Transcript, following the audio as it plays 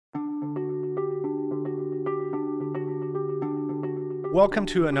Welcome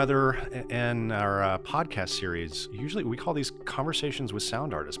to another in our podcast series. Usually we call these Conversations with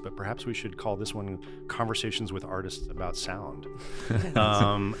Sound Artists, but perhaps we should call this one Conversations with Artists About Sound.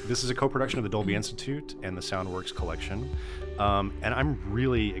 This is a co-production of the Dolby Institute and the Soundworks Collection. And I'm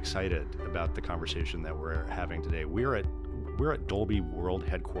really excited about the conversation that we're having today. We're at Dolby World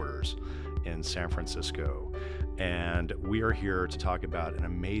Headquarters in San Francisco, and we are here to talk about an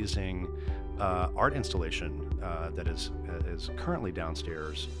amazing art installation that is currently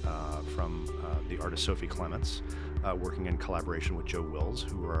downstairs from the artist Sophie Clements, working in collaboration with Joe Wills,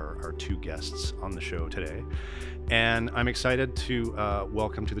 who are our two guests on the show today. And I'm excited to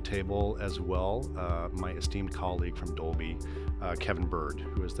welcome to the table as well my esteemed colleague from Dolby, Kevin Bird,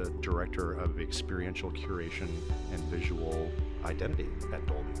 who is the Director of Experiential Curation and Visual Identity at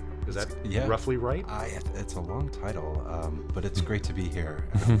Dolby. Is that roughly right? It's a long title, but it's great to be here.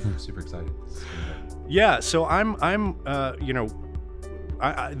 I'm super excited. Yeah, so I'm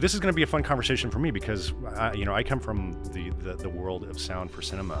this is going to be a fun conversation for me because I come from the world of sound for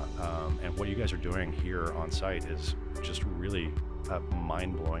cinema, and what you guys are doing here on site is just really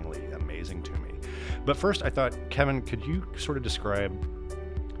mind-blowingly amazing to me. But first, I thought, Kevin, could you sort of describe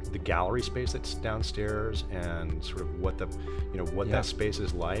the gallery space that's downstairs and sort of what that space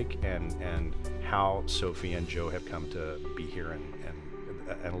is like, and how Sophie and Joe have come to be here, and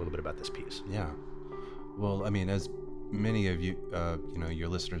a little bit about this piece. Yeah. Well, I mean, as many of you, your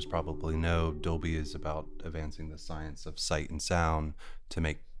listeners probably know, Dolby is about advancing the science of sight and sound to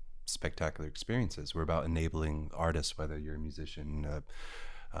make spectacular experiences. We're about enabling artists, whether you're a musician,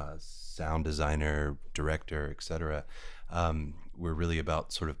 sound designer, director, etc. We're really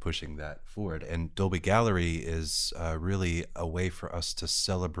about sort of pushing that forward. And Dolby Gallery is really a way for us to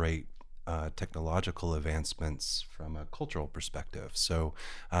celebrate technological advancements from a cultural perspective. So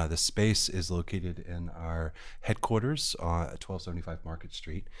the space is located in our headquarters at 1275 Market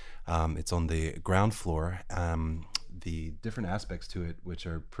Street. It's on the ground floor. The different aspects to it, which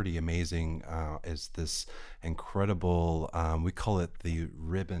are pretty amazing, is this incredible, we call it the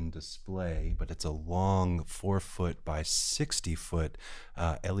ribbon display, but it's a long 4-foot by 60-foot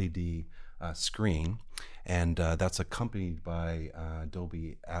LED screen, and that's accompanied by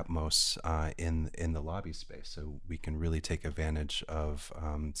Dolby Atmos in the lobby space, so we can really take advantage of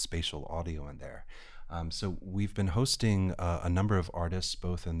spatial audio in there. So we've been hosting a number of artists,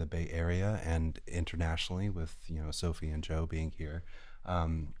 both in the Bay Area and internationally, with Sophie and Joe being here,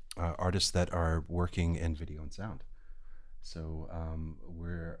 artists that are working in video and sound. So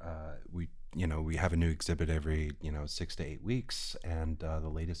we have a new exhibit every 6 to 8 weeks, and the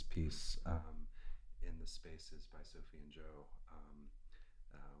latest piece in the space is by Sophie and Joe,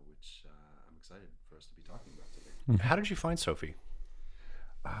 which I'm excited for us to be talking about today. How did you find Sophie?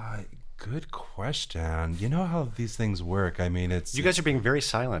 Good question. You know how these things work. I mean, you guys are being very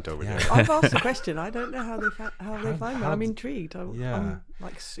silent over there. I've asked a question. I don't know how they find me. I'm intrigued. I'm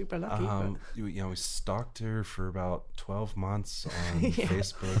like super lucky. We stalked her for about 12 months on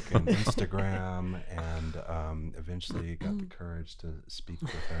Facebook and Instagram, and eventually got the courage to speak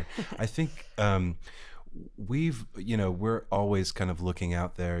with her. I think we're always kind of looking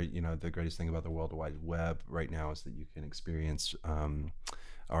out there. The greatest thing about the World Wide Web right now is that you can experience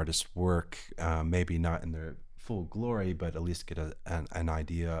artists' work, maybe not in their full glory, but at least get an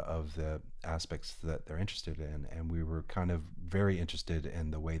idea of the aspects that they're interested in. And we were kind of very interested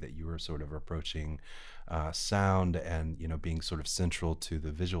in the way that you were sort of approaching sound and being sort of central to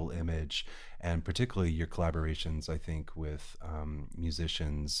the visual image, and particularly your collaborations, I think, with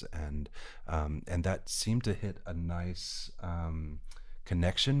musicians, and that seemed to hit a nice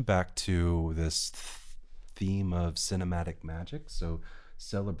connection back to this theme of cinematic magic. So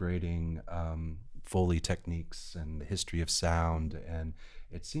celebrating Foley techniques and the history of sound, and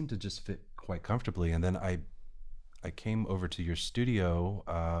it seemed to just fit quite comfortably. And then I came over to your studio,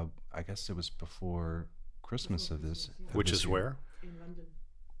 I guess it was before Christmas of this. Which is year. where? In London.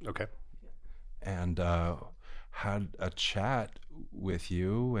 Okay. And had a chat with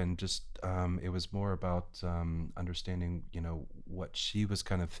you, and just it was more about understanding what she was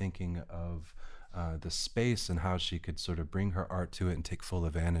kind of thinking of the space, and how she could sort of bring her art to it and take full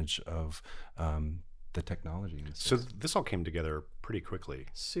advantage of the technology in the space. So this all came together pretty quickly.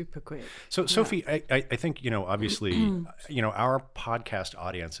 Super quick. So Sophie, I think, obviously, our podcast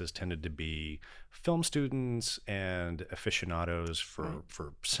audience has tended to be film students and aficionados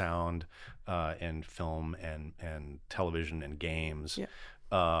for sound and film and television and games. Yeah.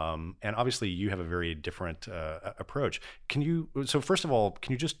 And obviously you have a very different approach. So first of all,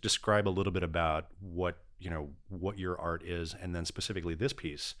 can you just describe a little bit about what your art is, and then specifically this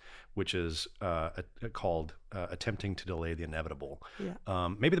piece, which is called Attempting to Delay the Inevitable. Yeah.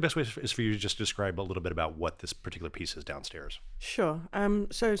 Maybe the best way is for you to just describe a little bit about what this particular piece is downstairs. Sure.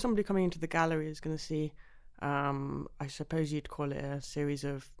 So somebody coming into the gallery is going to see, I suppose you'd call it a series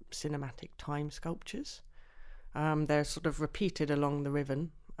of cinematic time sculptures. They're sort of repeated along the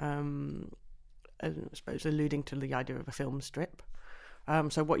ribbon, I suppose alluding to the idea of a film strip.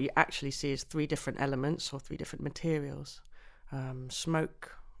 So what you actually see is 3 different elements or 3 different materials: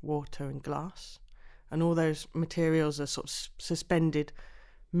 smoke, water, and glass. And all those materials are sort of suspended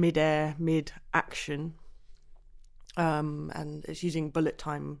mid-air, mid-action, and it's using bullet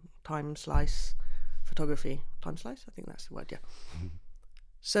time slice photography. Time slice? I think that's the word, yeah. Mm-hmm.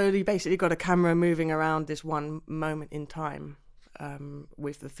 So you basically got a camera moving around this one moment in time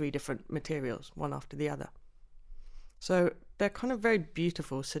with the 3 different materials, one after the other. So they're kind of very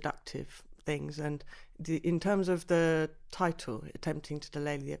beautiful, seductive things. And in terms of the title, Attempting to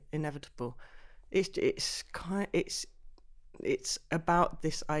Delay the Inevitable, it's about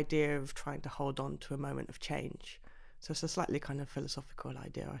this idea of trying to hold on to a moment of change. So it's a slightly kind of philosophical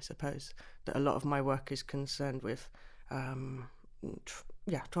idea, I suppose, that a lot of my work is concerned with.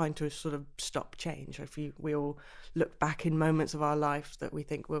 Trying to sort of stop change. If we all look back in moments of our life that we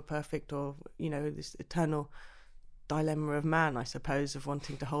think were perfect, or this eternal dilemma of man, I suppose, of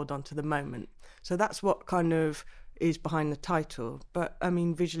wanting to hold on to the moment. So that's what kind of is behind the title. But I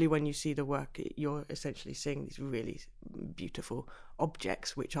mean, visually, when you see the work, you're essentially seeing these really beautiful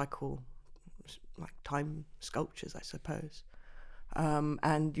objects, which I call like time sculptures, I suppose.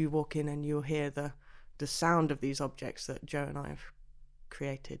 And you walk in and you'll hear the sound of these objects that Joe and I have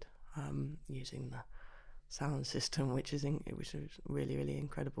created using the sound system, which is really, really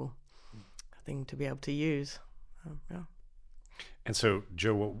incredible thing to be able to use. And so,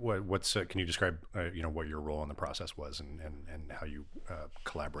 Joe, what's can you describe what your role in the process was, and how you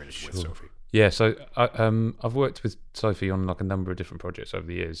collaborated with Sophie? Yeah, so I've worked with Sophie on like a number of different projects over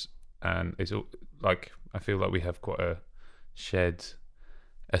the years, and it's all, like, I feel like we have quite a shared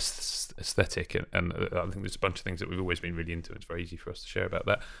aesthetic, and I think there's a bunch of things that we've always been really into. It's very easy for us to share about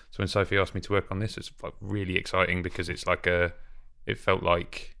that. So when Sophie asked me to work on this, it's like really exciting, because it's like it felt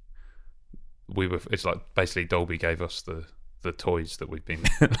like it's like basically Dolby gave us the toys that we've been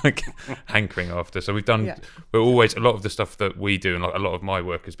like hankering after. So we're always, a lot of the stuff that we do, and like a lot of my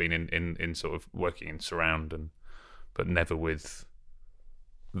work has been in sort of working in surround, but never with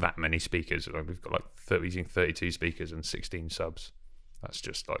that many speakers. Like we've got like using 32 speakers and 16 subs. That's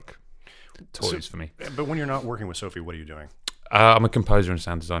just like toys for me. But when you're not working with Sophie, what are you doing? I'm a composer and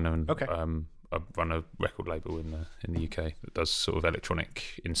sound designer, and okay. I run a record label in the UK that does sort of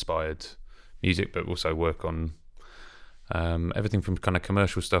electronic inspired music, but also work on everything from kind of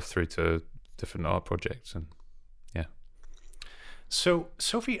commercial stuff through to different art projects. And yeah. So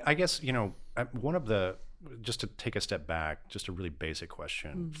Sophie, I guess, just to take a step back, just a really basic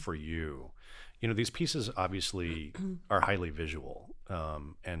question for you. These pieces obviously are highly visual,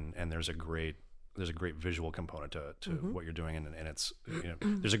 and there's a great visual component to what you're doing, and it's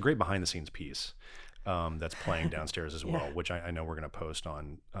there's a great behind the scenes piece that's playing downstairs as well, which I know we're going to post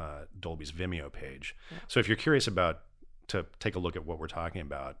on Dolby's Vimeo page. Yeah. So if you're curious to take a look at what we're talking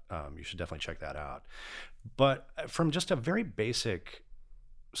about, you should definitely check that out. But from just a very basic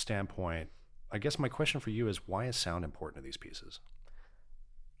standpoint, I guess my question for you is, why is sound important to these pieces?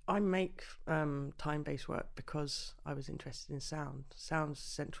 I make time-based work because I was interested in sound. Sound's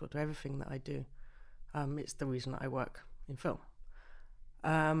central to everything that I do. It's the reason that I work in film.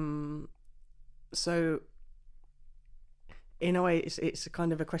 So in a way, it's a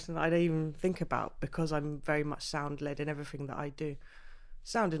kind of a question that I don't even think about, because I'm very much sound-led in everything that I do.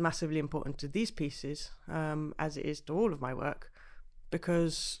 Sound is massively important to these pieces, as it is to all of my work,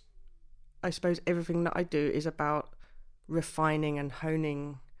 because I suppose everything that I do is about refining and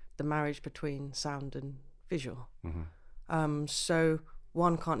honing the marriage between sound and visual. Mm-hmm. So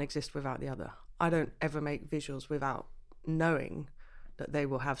one can't exist without the other. I don't ever make visuals without knowing that they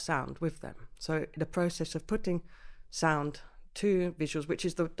will have sound with them. So the process of putting sound to visuals, which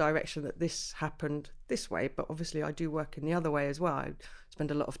is the direction that this happened this way, but obviously I do work in the other way as well. I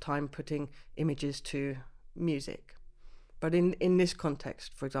spend a lot of time putting images to music. But in this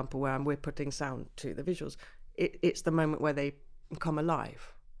context, for example, where we're putting sound to the visuals, it's the moment where they come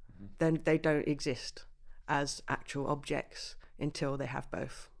alive. Mm-hmm. Then they don't exist as actual objects until they have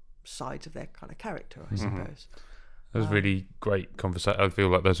both sides of their kind of character, I suppose. It was really great conversation. I feel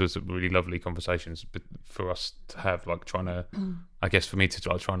like those were some really lovely conversations for us to have, like trying to, I guess for me to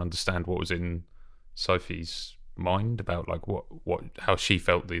try and understand what was in Sophie's mind about like how she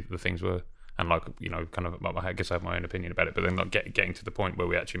felt the things were, and like, you know, kind of, I guess I have my own opinion about it, but then like getting to the point where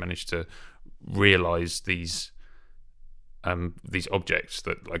we actually managed to realize these objects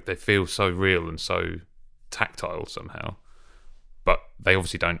that like they feel so real and so tactile somehow, but they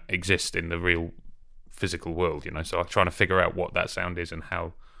obviously don't exist in the real physical world, you know. So I'm trying to figure out what that sound is and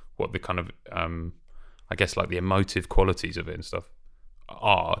what the kind of I guess like the emotive qualities of it and stuff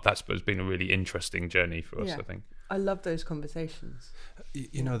are. That's been a really interesting journey for us, I think. I love those conversations.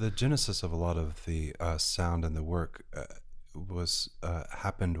 You know, the genesis of a lot of the sound and the work was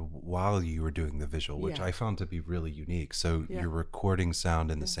happened while you were doing the visual, which I found to be really unique. So you're recording sound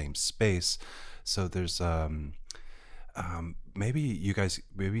in the same space. So there's maybe you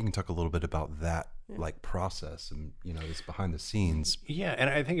can talk a little bit about that like process and, you know, this behind the scenes. Yeah, and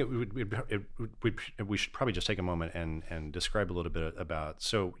I think we should probably just take a moment and describe a little bit about.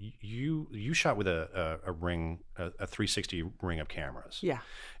 So you shot with a ring, a 360 ring of cameras. Yeah.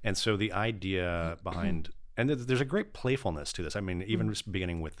 And so the idea behind, and there's a great playfulness to this. I mean, even just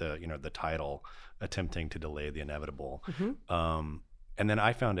beginning with the title, attempting to delay the inevitable. And then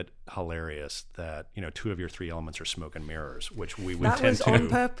I found it hilarious that, you know, 2 of your 3 elements are smoke and mirrors, which we would tend to. That was on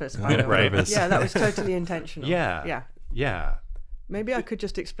purpose, by the way. Right. Yeah, that was totally intentional. Yeah. Maybe I could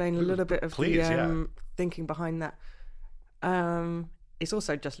just explain a little bit of the thinking behind that. It's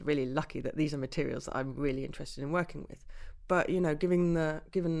also just really lucky that these are materials that I'm really interested in working with. But, you know, given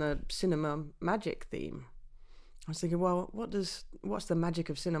the cinema magic theme, I was thinking, well, what's the magic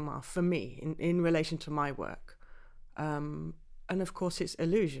of cinema for me in relation to my work? And of course, it's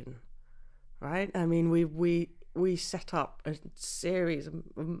illusion, right? I mean, we set up a series of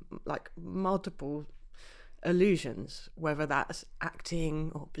like multiple illusions, whether that's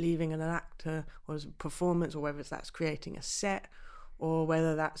acting or believing in an actor or as a performance, or whether that's creating a set, or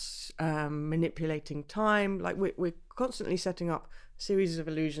whether that's manipulating time. Like we're constantly setting up a series of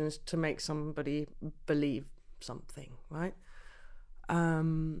illusions to make somebody believe something, right?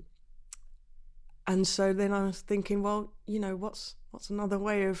 And so then I was thinking, well, you know, what's another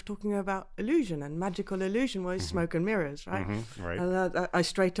way of talking about illusion and magical illusion? Well, it's smoke and mirrors, right? Right. And I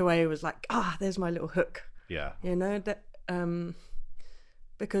straight away was like, there's my little hook. Yeah. You know, that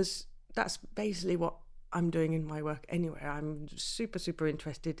because that's basically what I'm doing in my work anyway. I'm super, super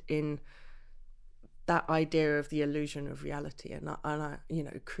interested in that idea of the illusion of reality, and I, you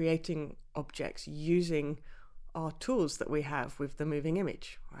know, creating objects using our tools that we have with the moving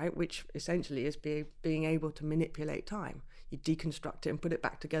image, right? Which essentially is being able to manipulate time. You deconstruct it and put it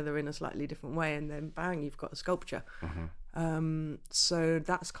back together in a slightly different way, and then bang, you've got a sculpture. So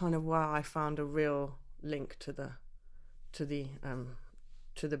that's kind of why I found a real link to the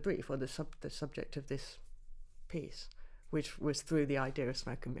brief, or the subject of this piece, which was through the idea of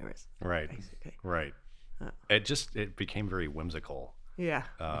smoke and mirrors. Right. Basically. Right. It became very whimsical. Yeah.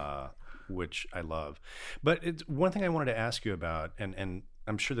 Which I love. But it's one thing I wanted to ask you about, and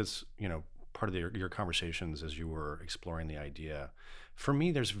I'm sure that's, you know, part of your conversations as you were exploring the idea. For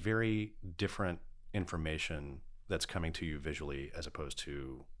me, there's very different information that's coming to you visually as opposed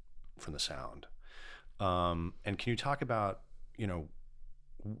to from the sound. And can you talk about, you know,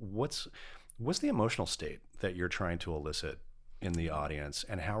 what's the emotional state that you're trying to elicit in the audience,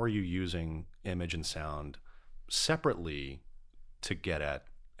 and how are you using image and sound separately to get at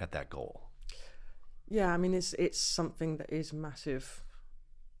that goal? Yeah, I mean, it's something that is a massive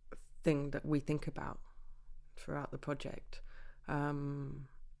thing that we think about throughout the project.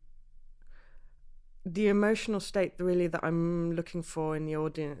 The emotional state really that I'm looking for in the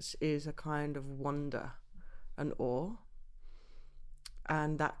audience is a kind of wonder and awe,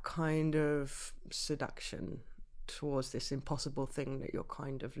 and that kind of seduction towards this impossible thing that you're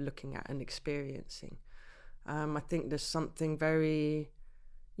kind of looking at and experiencing. I think there's something very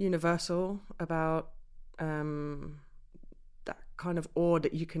universal about that kind of awe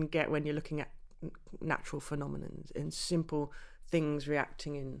that you can get when you're looking at natural phenomena and simple things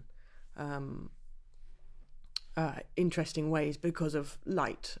reacting in interesting ways because of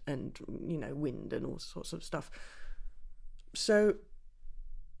light and, you know, wind and all sorts of stuff. So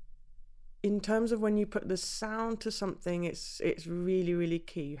in terms of when you put the sound to something, it's really, really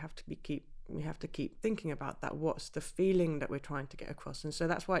key. You have to keep thinking about that. What's the feeling that we're trying to get across? And so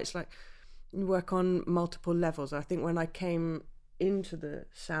that's why it's like you work on multiple levels. I think when I came into the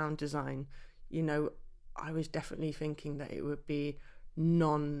sound design, you know, I was definitely thinking that it would be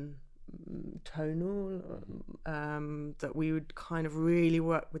non-tonal, that we would kind of really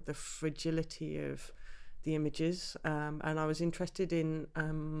work with the fragility of the images, and I was interested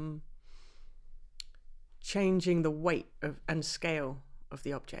in changing the weight and scale of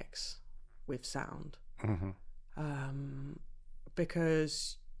the objects with sound,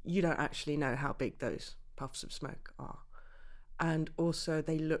 because you don't actually know how big those puffs of smoke are, and also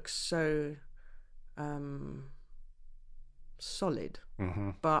they look so solid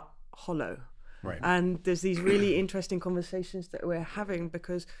but hollow. Right. And there's these really interesting conversations that we're having,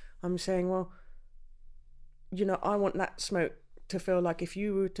 because I'm saying, well, you know, I want that smoke to feel like if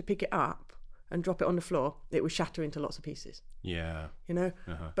you were to pick it up and drop it on the floor, it would shatter into lots of pieces. Yeah. You know,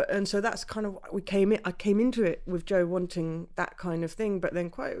 and so that's kind of what I came into it with Joe wanting that kind of thing, but then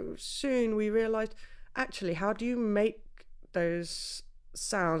quite soon we realized, actually, how do you make those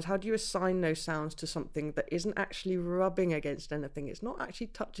sounds, how do you assign those sounds to something that isn't actually rubbing against anything, it's not actually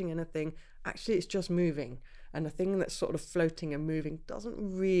touching anything, actually it's just moving, and a thing that's sort of floating and moving doesn't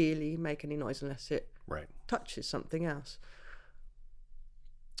really make any noise unless it touches something else.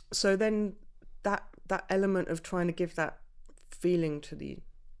 So then that element of trying to give that feeling to the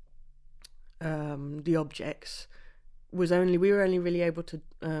objects was we were only really able to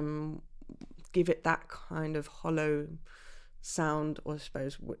give it that kind of hollow sound, or I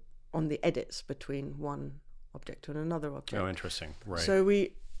suppose, on the edits between one object and another object. Oh, interesting. Right. So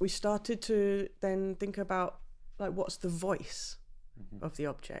we started to then think about, like, what's the voice of the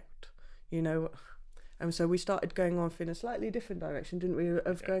object, you know? And so we started going off in a slightly different direction, didn't we?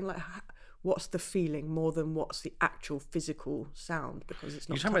 Of going like, what's the feeling more than what's the actual physical sound, because it's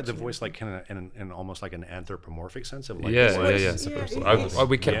not. You're talking about the voice like in almost like an anthropomorphic sense of like.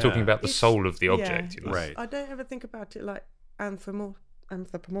 We kept talking about the soul of the object. You know? Right. I don't ever think about it like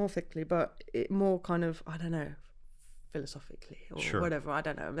anthropomorphically, but it more kind of, I don't know, philosophically or whatever. I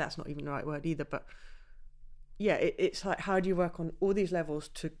don't know. That's not even the right word either. But yeah, it's like, how do you work on all these levels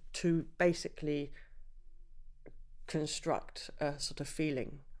to basically construct a sort of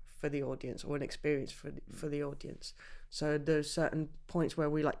feeling for the audience, or an experience for the audience. So there's certain points where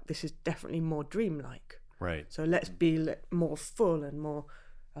we like, this is definitely more dreamlike. Right. So let's be more full and more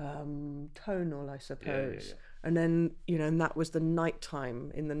tonal, I suppose. Yeah. And then, you know, and that was the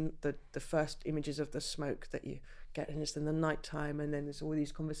nighttime in the first images of the smoke that you get, and it's in the nighttime, and then there's all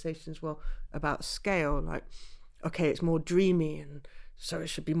these conversations, well, about scale, like, okay, it's more dreamy, and so it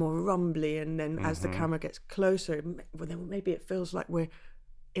should be more rumbly, and then as the camera gets closer, well, then maybe it feels like we're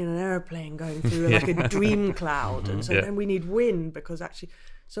in an airplane going through like a dream cloud, and so then we need wind, because actually,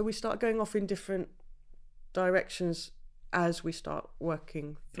 so we start going off in different directions as we start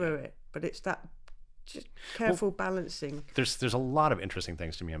working through it. But it's that just careful balancing. There's a lot of interesting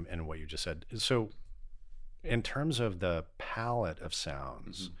things to me in what you just said. So in terms of the palette of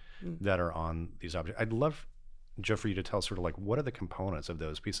sounds that are on these objects, I'd love, Joe, for you to tell sort of like, what are the components of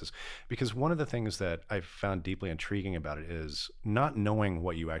those pieces? Because one of the things that I've found deeply intriguing about it is not knowing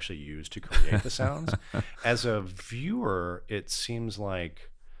what you actually use to create the sounds. As a viewer, it seems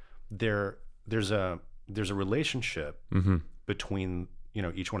like there's a relationship between, you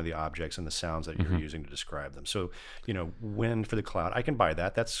know, each one of the objects and the sounds that you're using to describe them. So, you know, wind for the cloud, I can buy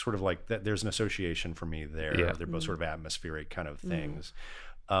that. That's sort of like that. There's an association for me there. Yeah. They're both sort of atmospheric kind of things.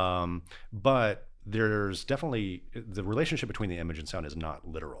 But there's definitely, the relationship between the image and sound is not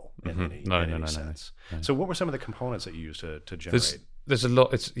literal in any sense. No. So what were some of the components that you used to generate? There's a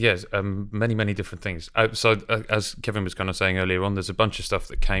lot. It's many different things. So as Kevin was kind of saying earlier on, there's a bunch of stuff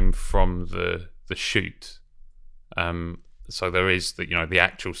that came from the shoot. So there is the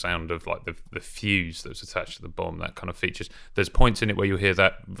actual sound of like the fuse that's attached to the bomb, that kind of features. There's points in it where you'll hear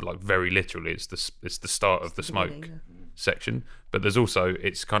that like very literally. It's the start of the smoke section, but there's also,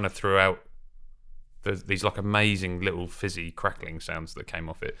 it's kind of throughout. There's these like amazing little fizzy crackling sounds that came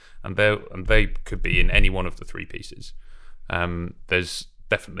off it, and they could be in any one of the three pieces. There's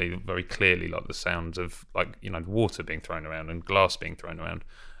definitely very clearly like the sounds of like, you know, water being thrown around and glass being thrown around.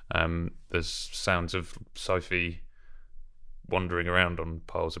 There's sounds of Sophie wandering around on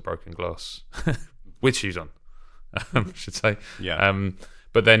piles of broken glass with shoes on, I should say. Yeah.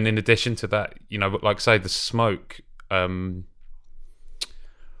 But then in addition to that, you know, like say the smoke,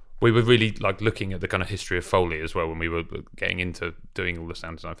 we were really like looking at the kind of history of Foley as well when we were getting into doing all the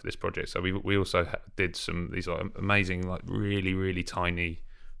sound design for this project. So we also did these like amazing, like really, really tiny,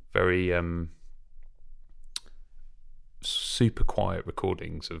 very super quiet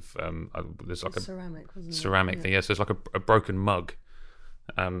recordings of there's like ceramic, wasn't it? Ceramic thing. Yeah, so it's like a broken mug,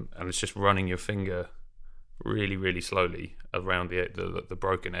 and it's just running your finger really, really slowly around the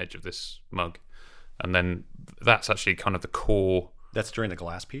broken edge of this mug, and then that's actually kind of the core That's during the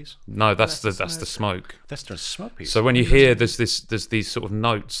glass piece. No, that's that's the the smoke. That's during the smoke piece. So when you hear there's these sort of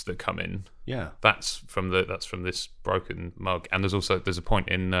notes that come in, yeah, that's from this broken mug. And there's a point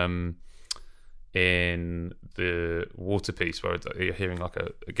in the water piece where you're hearing like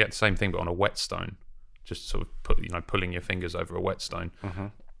get the same thing but on a whetstone, just sort of pulling your fingers over a whetstone. Mm-hmm.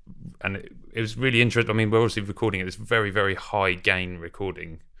 And it was really interesting. I mean, we're obviously recording it. It's very, very high gain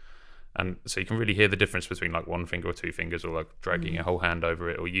recording, and so you can really hear the difference between like one finger or two fingers, or like dragging your whole hand over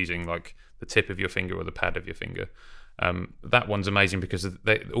it, or using like the tip of your finger or the pad of your finger. That one's amazing because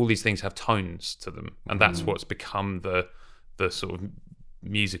all these things have tones to them, and that's what's become the sort of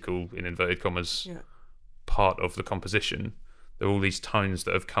musical, in inverted commas, part of the composition. There are all these tones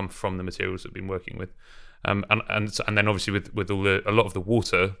that have come from the materials that we've been working with. And then obviously with a lot of the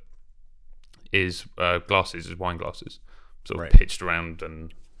water is glasses, is wine glasses, sort of pitched around,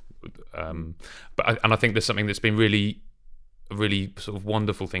 and I think there's something that's been really, really sort of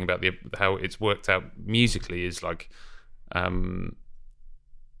wonderful thing about how it's worked out musically is like none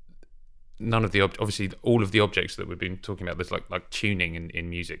of the obviously all of the objects that we've been talking about. There's like tuning in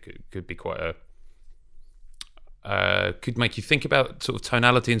music. It could be quite could make you think about sort of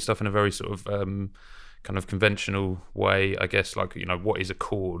tonality and stuff in a very sort of kind of conventional way, I guess. Like, what is a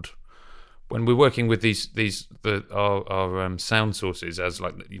chord? When we're working with our sound sources as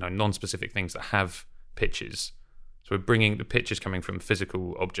like non-specific things that have pitches, so we're bringing the pitches coming from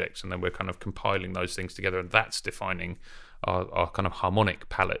physical objects, and then we're kind of compiling those things together, and that's defining our kind of harmonic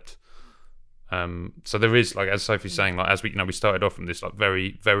palette. So there is, like as Sophie's saying, like as we started off from this like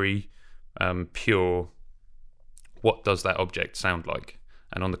very, very pure, what does that object sound like?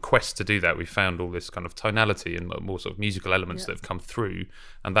 And on the quest to do that, we found all this kind of tonality and more sort of musical elements that have come through,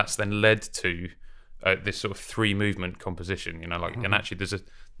 and that's then led to this sort of 3-movement composition. And actually, there's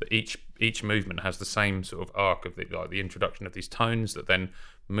each movement has the same sort of arc of the introduction of these tones that then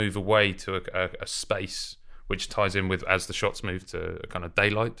move away to a space which ties in with as the shots move to a kind of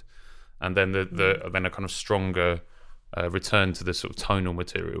daylight, and then then a kind of stronger return to the sort of tonal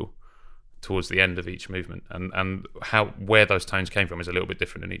material towards the end of each movement, and where those tones came from is a little bit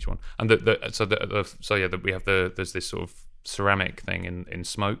different in each one. And we have there's this sort of ceramic thing in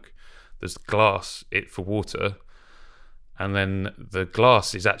smoke. There's glass for water, and then the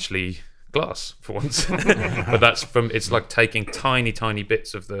glass is actually glass for once, but it's like taking tiny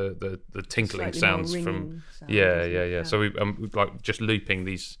bits of the tinkling sounds from sound, So we like just looping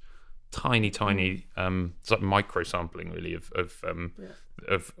these tiny it's like micro sampling really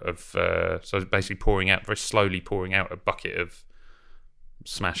so basically very slowly pouring out a bucket of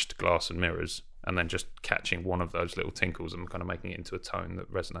smashed glass and mirrors, and then just catching one of those little tinkles and kind of making it into a tone that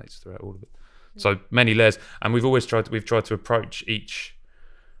resonates throughout all of it. So many layers, and we've tried to approach each.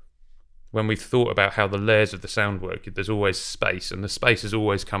 When we've thought about how the layers of the sound work, there's always space, and the space has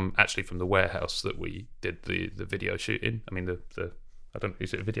always come actually from the warehouse that we did the video shoot in. I mean I don't know,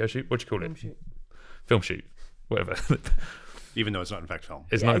 is it a video shoot? What do you call it? Film shoot, whatever. Even though it's not in fact film.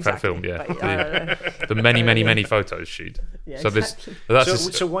 It's not in fact film, the many photos shoot. Yeah, so exactly.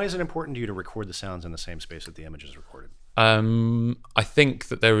 So why is it important to you to record the sounds in the same space that the image is recorded? I think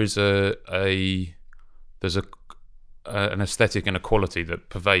that there is an aesthetic and a quality that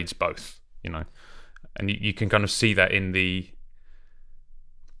pervades both, and you can kind of see that in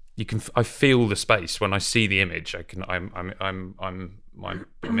I feel the space when I see the image. I'm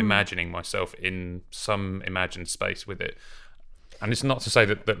imagining myself in some imagined space with it, and it's not to say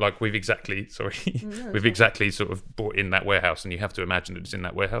that like we've exactly sort of brought in that warehouse, and you have to imagine that it's in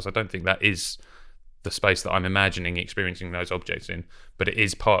that warehouse. I don't think that is the space that I'm imagining experiencing those objects in, but it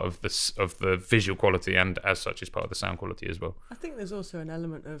is part of the visual quality, and as such is part of the sound quality as well. I think there's also an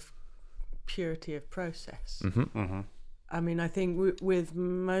element of purity of process. Mm-hmm. Mm-hmm. I mean, I think with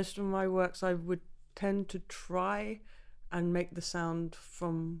most of my works, I would tend to try and make the sound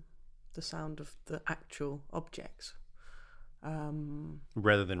from the sound of the actual objects.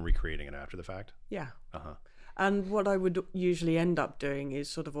 Rather than recreating it after the fact? Yeah. Uh-huh. And what I would usually end up doing is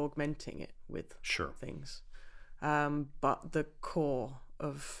sort of augmenting it with things. But the core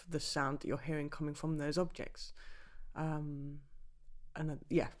of the sound that you're hearing coming from those objects. For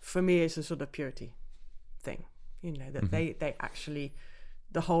me, it's a sort of purity thing. That they actually,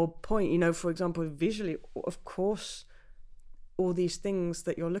 the whole point, for example, visually, of course, all these things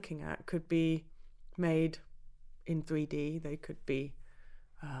that you're looking at could be made in 3D. They could be,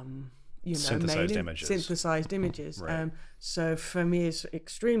 synthesized images. Synthesized images. Right. So for me, it's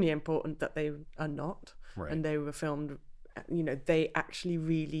extremely important that they are not, right. and they were filmed. They actually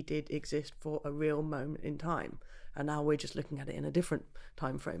really did exist for a real moment in time. And now we're just looking at it in a different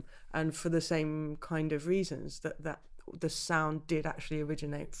time frame, and for the same kind of reasons that the sound did actually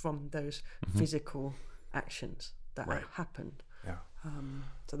originate from those physical actions that Right. happened. Yeah.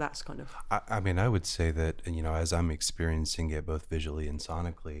 So that's kind of I mean, I would say that, as I'm experiencing it both visually and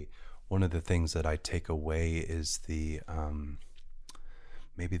sonically, one of the things that I take away is the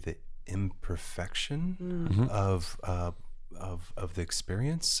maybe the imperfection of the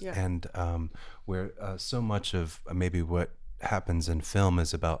experience, Yeah. and where so much of maybe what happens in film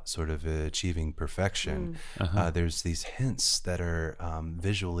is about sort of achieving perfection. There's these hints that are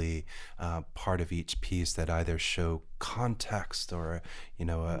visually part of each piece that either show context or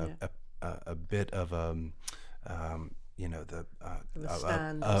a bit of the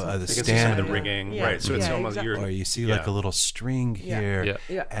stand or the something. You can see some stand, of the rigging, Yeah. right? So it's Yeah, almost exactly. or you see like a little string Yeah. here, Yeah.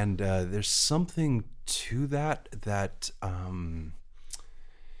 Yeah. and there's something to that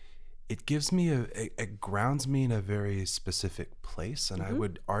it gives me it grounds me in a very specific place, and I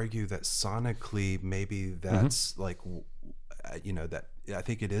would argue that sonically maybe that's like that I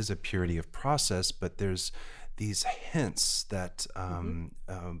think it is a purity of process, but there's these hints that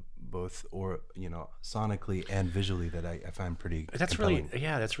both sonically and visually that I find pretty That's compelling. really,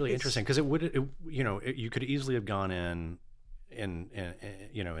 that's really interesting, because you could easily have gone in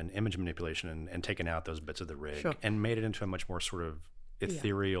image manipulation and taken out those bits of the rig Sure. and made it into a much more sort of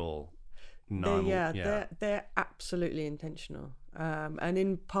ethereal, they're absolutely intentional. And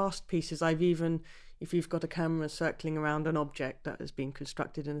in past pieces, I've even, if you've got a camera circling around an object that has been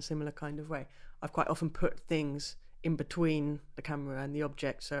constructed in a similar kind of way, I've quite often put things in between the camera and the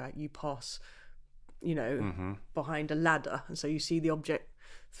object, so that you pass, behind a ladder, and so you see the object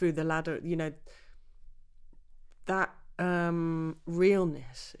through the ladder. That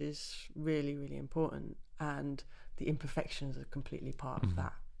realness is really, really important, and the imperfections are completely part of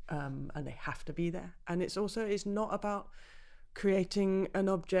that, and they have to be there. And it's not about creating an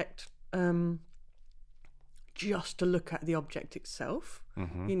object just to look at the object itself.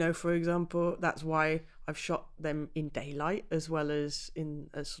 For example, that's why I've shot them in daylight as well as in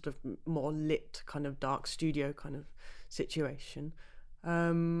a sort of more lit kind of dark studio kind of situation,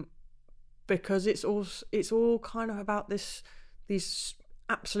 because it's all kind of about these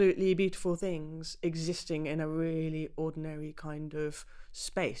absolutely beautiful things existing in a really ordinary kind of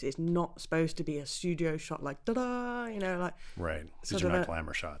space. It's not supposed to be a studio shot like da-da, like right. These sort are of not a-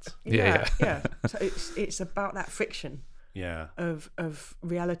 glamour shots. yeah. So it's about that friction Yeah. of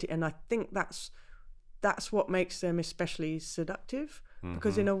reality, and I think that's what makes them especially seductive,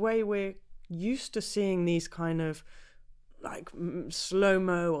 because in a way we're used to seeing these kind of like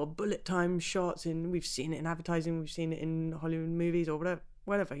slow-mo or bullet time shots, and we've seen it in advertising, we've seen it in Hollywood movies or whatever.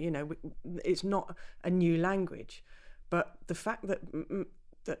 It's not a new language, but the fact that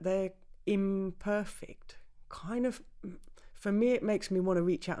they're imperfect kind of, for me, it makes me want to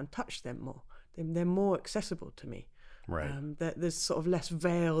reach out and touch them more. They're more accessible to me. Right. There's sort of less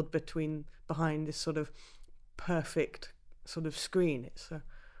veiled behind this sort of perfect sort of screen. It's a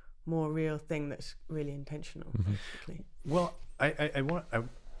more real thing that's really intentional, basically. Well, I want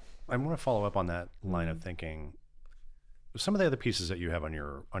to follow up on that line of thinking. Some of the other pieces that you have on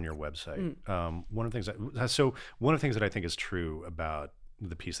your website. One of the things that I think is true about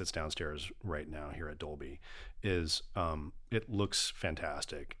the piece that's downstairs right now here at Dolby is it looks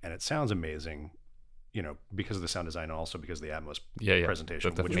fantastic and it sounds amazing, because of the sound design and also because of the Atmos presentation,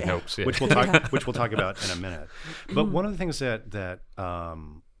 That definitely helps. Yeah. which we'll talk about in a minute. But one of the things that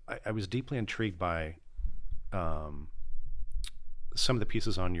I was deeply intrigued by some of the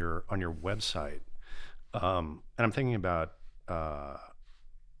pieces on your website, and I'm thinking about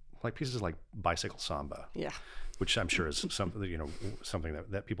like pieces like Bicycle Samba, which I'm sure is something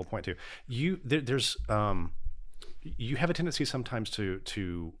that people point to. You have a tendency sometimes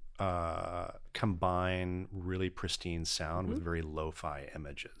to combine really pristine sound with very lo-fi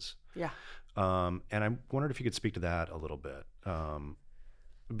images. Yeah. And I wondered if you could speak to that a little bit.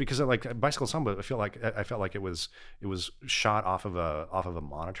 Because like Bicycle Samba, I felt like it was shot off of a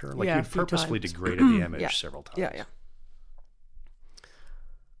monitor. Like Yeah, you a few purposely times. degraded the image several times. Yeah.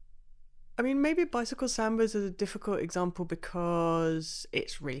 I mean, maybe Bicycle Samba is a difficult example because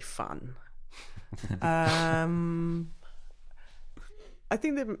it's really fun. I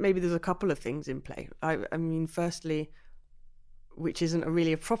think that maybe there's a couple of things in play. I mean, firstly, which isn't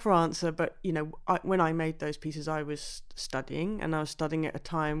really a proper answer, but when I made those pieces, I was studying, and I was studying at a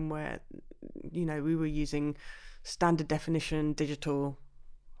time where we were using standard definition digital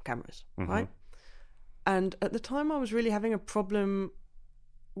cameras, right? And at the time, I was really having a problem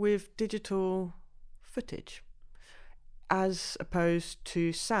with digital footage as opposed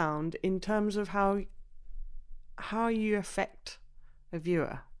to sound in terms of how you affect a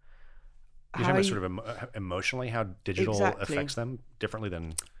viewer. You're talking about sort of emotionally how digital Exactly. affects them differently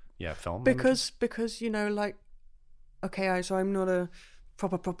than film. because like, okay, so I'm not a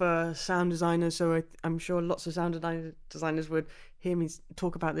proper sound designer, so I'm sure lots of sound designers would hear me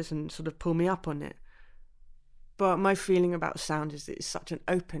talk about this and sort of pull me up on it. But my feeling about sound is that it's such an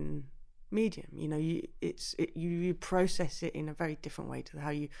open medium. You process it in a very different way to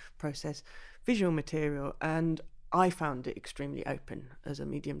how you process visual material, and I found it extremely open as a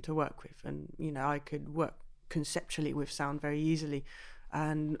medium to work with, and I could work conceptually with sound very easily,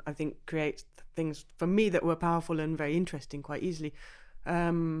 and I think create things for me that were powerful and very interesting quite easily.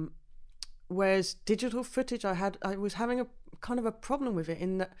 Whereas digital footage, I was having a kind of a problem with it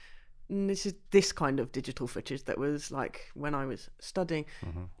in that, and this is this kind of digital footage that was like when I was studying,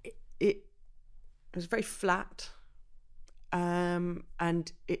 it was very flat, and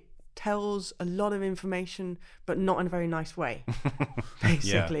it tells a lot of information, but not in a very nice way,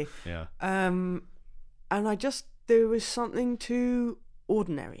 basically. Yeah. And there was something too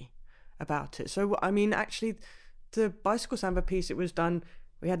ordinary about it. So, I mean, actually, the Bicycle Samba piece, it was done,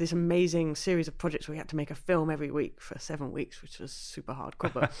 we had this amazing series of projects where we had to make a film every week for 7 weeks, which was super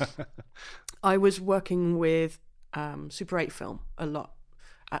hardcore. But I was working with Super 8 film a lot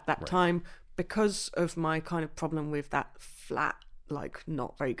at that time because of my kind of problem with that flat, like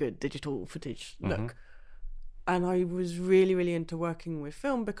not very good digital footage look. And I was really, really into working with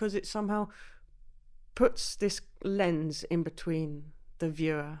film because it somehow puts this lens in between the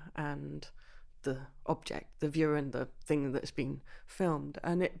viewer and the object, the viewer and the thing that's been filmed,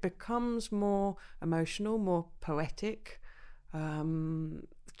 and it becomes more emotional, more poetic.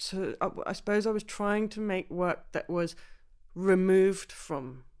 So I suppose I was trying to make work that was removed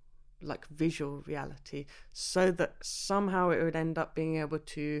from like visual reality, so that somehow it would end up being able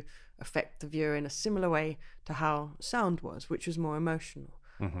to affect the viewer in a similar way to how sound was, which was more emotional.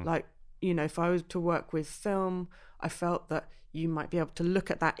 Like, if I was to work with film, I felt that you might be able to look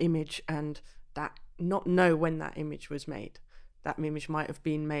at that image and that not know when that image was made. That image might have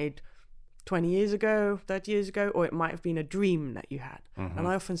been made 20 years ago, 30 years ago, or it might have been a dream that you had. And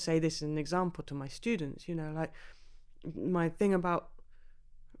I often say this as an example to my students, like my thing about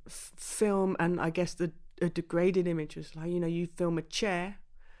film, and I guess a degraded image is like, you film a chair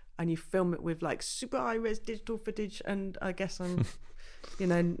and you film it with like super high res digital footage, and I guess I'm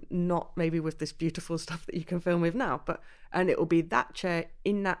not maybe with this beautiful stuff that you can film with now, and it will be that chair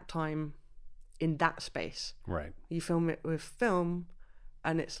in that time, in that space. Right. You film it with film,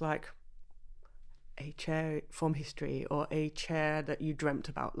 and it's like a chair from history, or a chair that you dreamt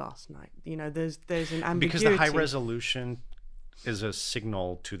about last night. There's an ambiguity. Because the high resolution is a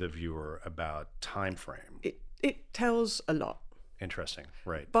signal to the viewer about time frame. It tells a lot. Interesting.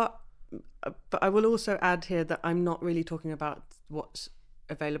 Right. But I will also add here that I'm not really talking about what's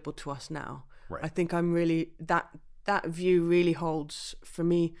available to us now. Right. I think I'm really that view really holds for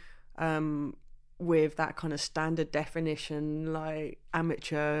me, with that kind of standard definition, like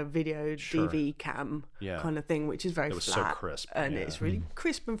amateur video DV cam kind of thing, which is very flat. So crisp, and it's really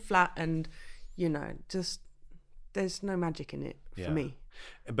crisp and flat, and just there's no magic in it for me.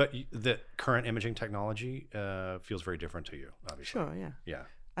 But the current imaging technology feels very different to you, obviously. Sure, yeah. Yeah.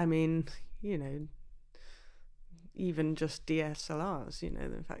 I mean, even just DSLRs,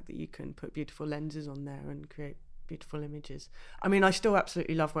 the fact that you can put beautiful lenses on there and create beautiful images. I mean, I still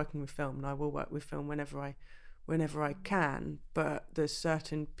absolutely love working with film, and I will work with film whenever I can, but there's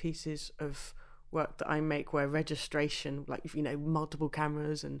certain pieces of work that I make where registration, like, multiple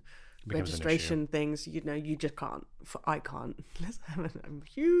cameras and registration things, you just can't. I can't. Let's have a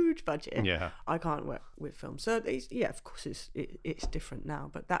huge budget. Yeah. I can't work with film. So of course it's different now,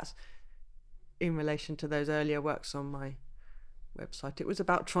 but that's in relation to those earlier works on my website. It was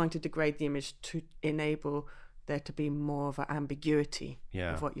about trying to degrade the image to enable there to be more of an ambiguity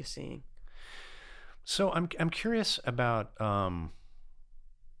of what you're seeing. So I'm curious about. I'm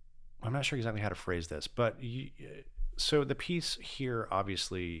not sure exactly how to phrase this, but so the piece here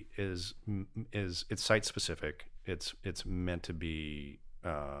obviously is it's site specific. It's meant to be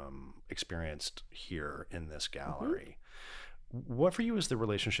experienced here in this gallery. What for you is the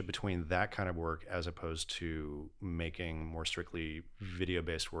relationship between that kind of work as opposed to making more strictly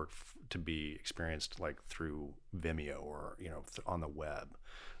video-based work to be experienced like through Vimeo or on the web?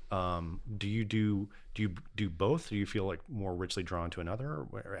 Do you do both? Do you feel like more richly drawn to another?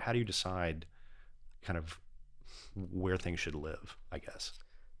 Or how do you decide kind of where things should live, I guess?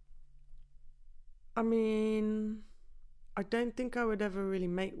 I mean, I don't think I would ever really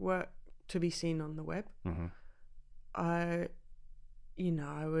make work to be seen on the web. I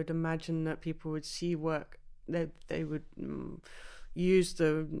would imagine that people would see work, they would use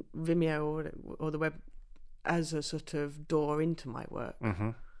the Vimeo or the web as a sort of door into my work,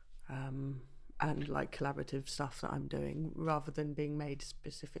 and like collaborative stuff that I'm doing, rather than being made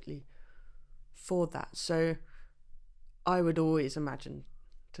specifically for that. So I would always imagine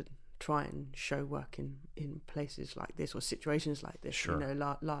to try and show work in places like this or situations like this, Sure. you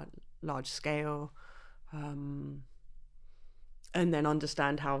know, large scale, and then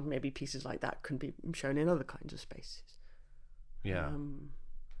understand how maybe pieces like that can be shown in other kinds of spaces. Yeah.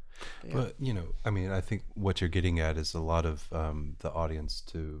 But, you know, I mean, I think what you're getting at is a lot of the audience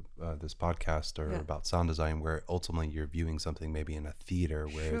to this podcast are about sound design, where ultimately you're viewing something maybe in a theater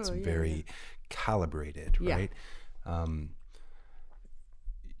where it's very calibrated, right?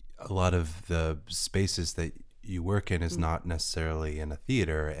 A lot of the spaces that you work in is not necessarily in a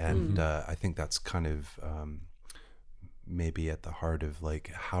theater, and I think that's kind of maybe at the heart of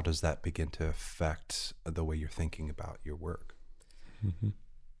like, how does that begin to affect the way you're thinking about your work?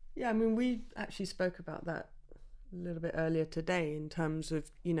 Yeah, I mean, we actually spoke about that a little bit earlier today in terms of,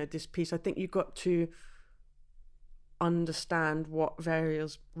 you know, this piece. I think you've got to understand what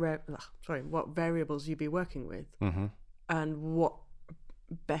variables you'd be working with, and what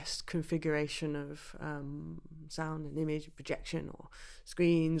best configuration of sound and image projection or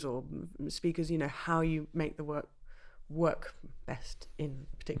screens or speakers, you know, how you make the work best in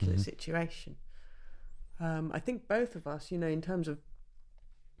a particular situation. I think both of us, you know, in terms of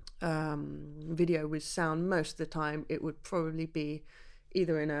video with sound, most of the time it would probably be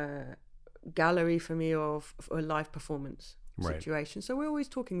either in a gallery for me or a live performance situation. So we're always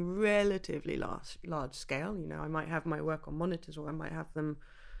talking relatively large scale. You know, I might have my work on monitors, or I might have them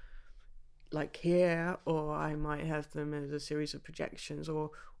like here, or I might have them as a series of projections,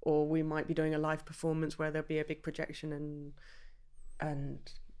 or we might be doing a live performance where there'll be a big projection and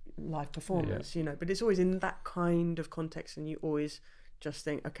live performance, you know, but it's always in that kind of context, and you always just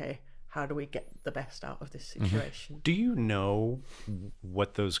think, okay, how do we get the best out of this situation? Do you know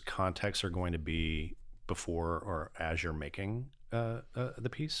what those contexts are going to be before or as you're making the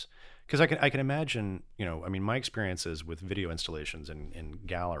piece? Because I can imagine, you know, I mean, my experiences with video installations in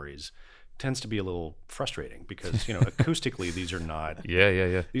galleries tends to be a little frustrating because, you know, acoustically these are not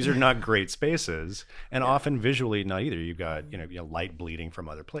these are not great spaces, and often visually not either. You've got you know light bleeding from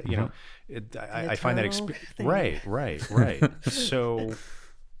other places. You know, I find that right. So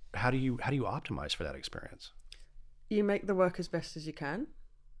how do you optimize for that experience? You make the work as best as you can.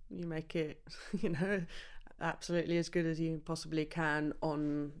 You make it, you know, absolutely as good as you possibly can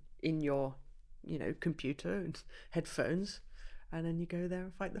in your, you know, computer and headphones, and then you go there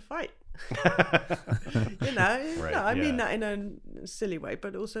and fight the fight. You know, I mean that in a silly way,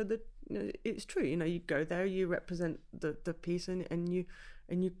 but also that, you know, it's true. You know, you go there, you represent the piece, and you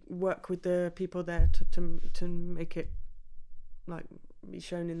work with the people there to make it like be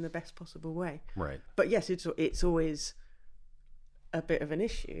shown in the best possible way. Right. But yes, it's always a bit of an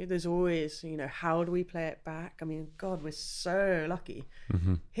issue. There's always, you know, how do we play it back? I mean, God, we're so lucky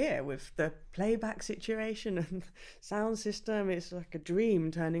here with the playback situation and sound system. It's like a dream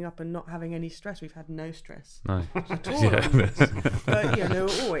turning up and not having any stress. We've had no stress at all. But, you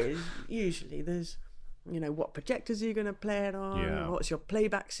know, usually there's, you know, what projectors are you going to play it on? Yeah. What's your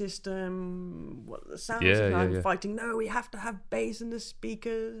playback system? What are the sounds? I'm fighting. No, we have to have bass in the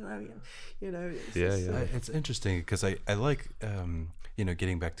speakers. You know, it's interesting because I like, you know,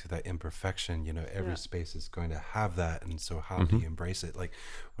 getting back to that imperfection. You know, every space is going to have that, and so how do you embrace it? Like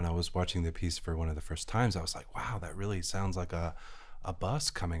when I was watching the piece for one of the first times, I was like, wow, that really sounds like a bus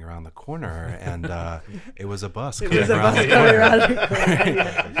coming around the corner, and it was a bus coming around the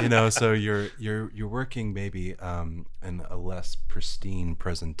corner. You know, so you're working maybe in a less pristine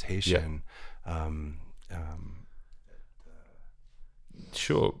presentation.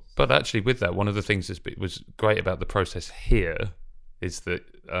 Sure, but actually with that, one of the things that was great about the process here is that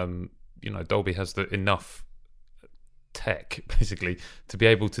you know, Dolby has enough tech basically to be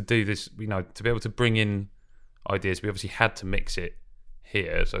able to do this. You know, to be able to bring in ideas. We obviously had to mix it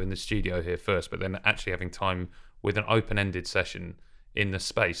here, so in the studio here first, but then actually having time with an open-ended session in the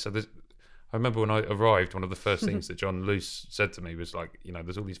space. So I remember when I arrived, one of the first things that John Luce said to me was like, you know,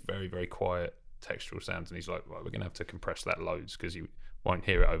 there's all these very, very quiet textural sounds, and he's like, well, we're going to have to compress that loads because you won't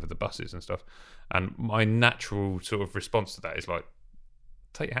hear it over the buses and stuff. And my natural sort of response to that is like,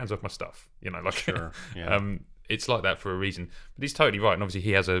 take your hands off my stuff, you know, like sure. It's like that for a reason. But he's totally right, and obviously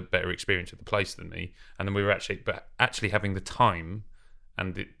he has a better experience of the place than me, and then we were actually having the time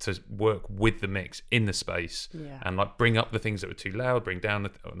and to work with the mix in the space, and like bring up the things that were too loud, bring down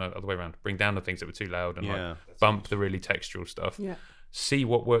other way around, bring down the things that were too loud, and like bump the really textural stuff. see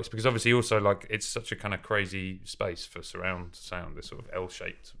what works, because obviously also like it's such a kind of crazy space for surround sound, this sort of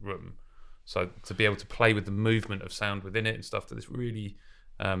L-shaped room. So to be able to play with the movement of sound within it and stuff to this really,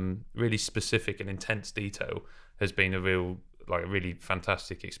 really specific and intense detail has been a really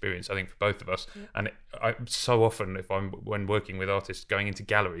fantastic experience, I think, for both of us. Yeah. And so often, when working with artists going into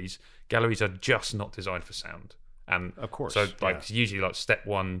galleries are just not designed for sound. And of course, so like usually like step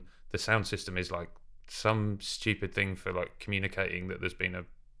one, the sound system is like some stupid thing for like communicating that there's been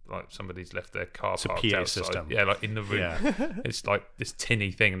somebody's left their car parked outside. System. Yeah, like in the room. Yeah. It's like this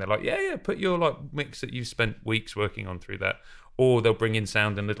tinny thing, and they're like, yeah, put your like mix that you've spent weeks working on through that. Or they'll bring in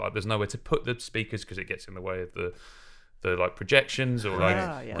sound and like there's nowhere to put the speakers because it gets in the way of the like projections, or like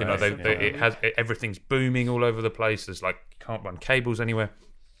everything's booming all over the place. There's like you can't run cables anywhere.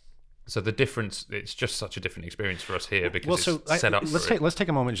 So the difference, it's just such a different experience for us here because it's set up. Let's take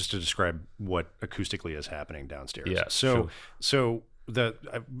a moment just to describe what acoustically is happening downstairs. Yeah. So the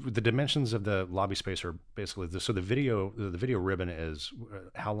dimensions of the lobby space are basically the video ribbon is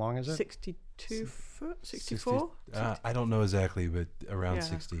how long is it? 62 foot, 64. I don't know exactly, but around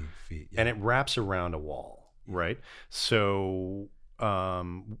 60 feet. Yeah. And it wraps around a wall, right? So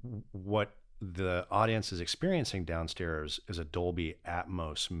what the audience is experiencing downstairs is a Dolby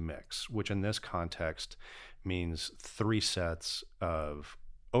Atmos mix, which in this context means 3 sets of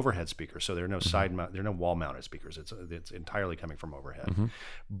overhead speakers. So there are no there are no wall mounted speakers. It's entirely coming from overhead.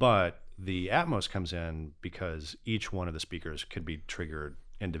 But the Atmos comes in because each one of the speakers could be triggered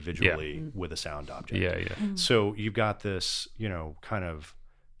individually with a sound object. Yeah. So you've got this, kind of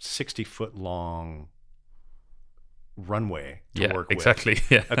 60-foot long runway to work with. Exactly.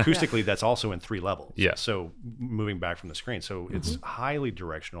 Yeah. Acoustically, that's also in 3 levels. Yeah. So moving back from the screen. So it's highly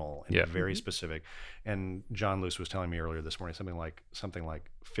directional and very specific. And John Luce was telling me earlier this morning something like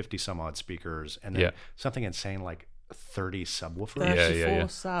 50 some odd speakers, and then something insane like 30 subwoofers. 34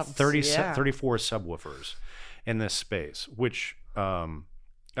 subs. 34 subwoofers in this space, which on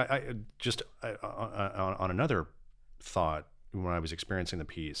another thought when I was experiencing the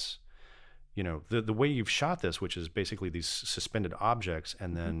piece, the way you've shot this, which is basically these suspended objects,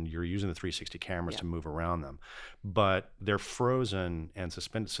 and then you're using the 360 cameras to move around them, but they're frozen and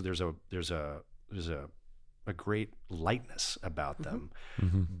suspended. So there's a great lightness about them,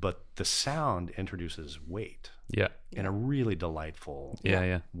 but the sound introduces weight in a really delightful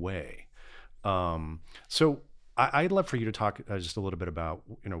way. So I'd love for you to talk just a little bit about,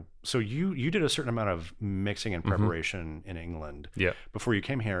 so you did a certain amount of mixing and preparation in England before you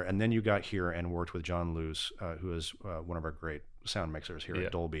came here, and then you got here and worked with John Luce, who is one of our great sound mixers here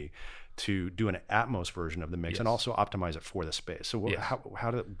at Dolby, to do an Atmos version of the mix and also optimize it for the space. So what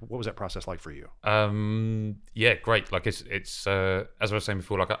was that process like for you? Great. Like it's as I was saying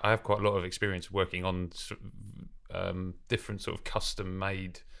before, like I have quite a lot of experience working on different sort of custom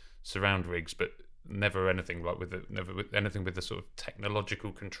made surround rigs, but never anything like with the sort of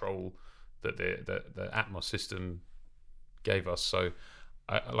technological control that the Atmos system gave us. So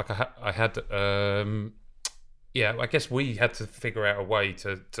I guess we had to figure out a way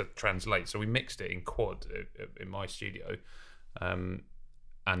to translate. So we mixed it in quad in my studio, and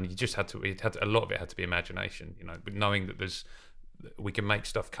you just had to. A lot of it had to be imagination, but knowing that we can make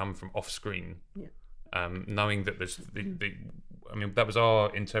stuff come from off screen. Yeah. Knowing that there's that was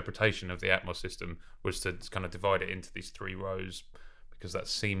our interpretation of the Atmos system, was to kind of divide it into these 3 rows, because that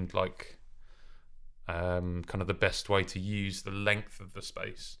seemed like kind of the best way to use the length of the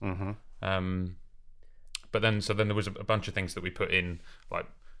space. But then there was a bunch of things that we put in, like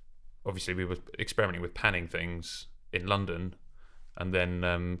obviously we were experimenting with panning things in London, and then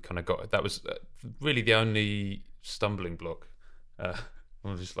that was really the only stumbling block. I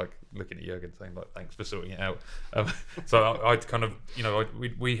was just like looking at Jürgen saying like, thanks for sorting it out. So I'd kind of,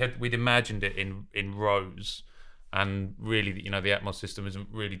 we'd imagined it in rows, and really, the Atmos system isn't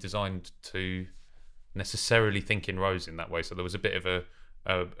really designed to necessarily think in rows in that way. So there was a bit of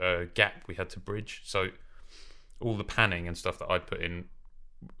a gap we had to bridge. So all the panning and stuff that I'd put in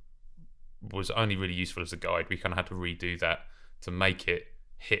was only really useful as a guide. We kind of had to redo that to make it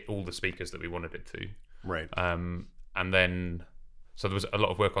hit all the speakers that we wanted it to. Right. And then, so there was a lot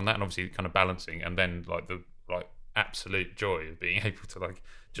of work on that, and obviously kind of balancing, and then like the absolute joy of being able to like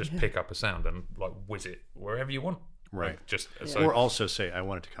just pick up a sound and like whiz it wherever you want. Right. Like, or also say, I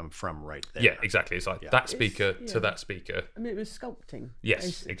want it to come from right there. Yeah, exactly. It's like that speaker to that speaker. I mean, it was sculpting. Yes,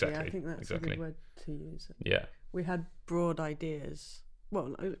 basically. exactly. I think that's a good word to use. Yeah. We had broad ideas,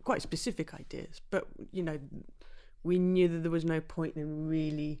 well, quite specific ideas, but we knew that there was no point in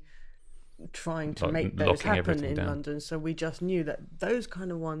really trying to make those happen in London. So we just knew that those kind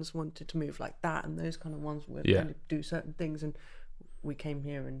of ones wanted to move like that, and those kind of ones were going to do certain things, and we came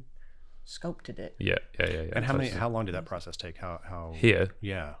here and sculpted it. Yeah. And how long did that process take? How Here,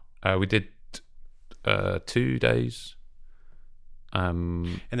 Yeah. we did 2 days.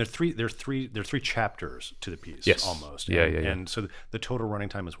 And there's three chapters to the piece. Yes. Almost. Yeah, And, yeah. And so the total running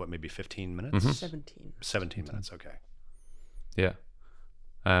time is what, maybe 15 minutes? 17. 17 minutes. Okay. Yeah.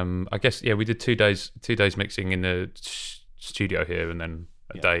 I guess we did 2 days mixing in the studio here, and then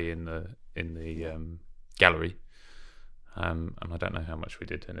a day in the gallery. And I don't know how much we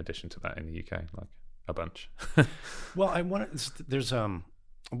did in addition to that in the UK, like a bunch. Well, there's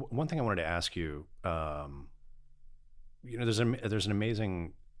one thing I wanted to ask you. There's an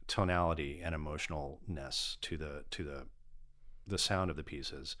amazing tonality and emotionalness to the sound of the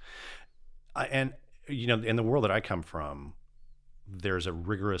pieces, and in the world that I come from, there's a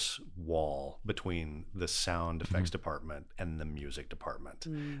rigorous wall between the sound effects department and the music department.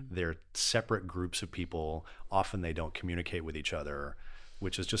 They're separate groups of people. Often they don't communicate with each other,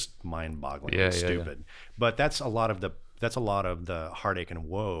 which is just mind-bogglingly stupid. But that's a lot of the heartache and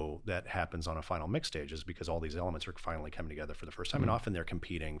woe that happens on a final mix stage, is because all these elements are finally coming together for the first time, and often they're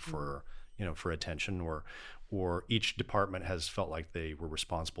competing for attention, or each department has felt like they were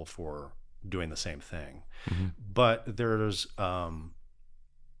responsible for doing the same thing. But there's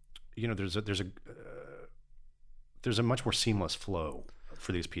there's a much more seamless flow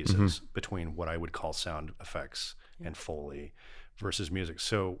for these pieces between what I would call sound effects and Foley versus music.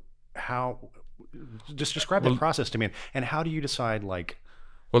 So just describe the process to me, and how do you decide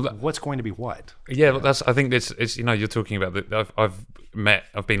what's going to be what? Yeah, well, I think it's you're talking about that.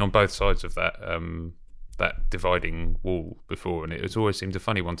 I've been on both sides of that that dividing wall before, and it's always seemed a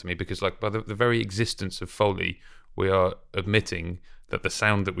funny one to me, because by the very existence of Foley, we are admitting that the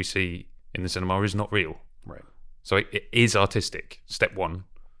sound that we see in the cinema is not real. Right. So it is artistic. Step one,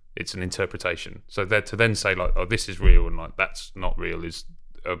 it's an interpretation. So to then say this is real and that's not real is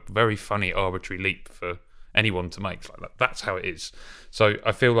a very funny arbitrary leap for anyone to make. That's how it is. So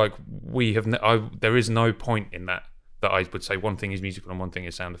I feel like there is no point in that I would say one thing is musical and one thing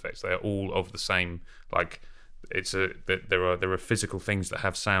is sound effects. They are all of the same. There are physical things that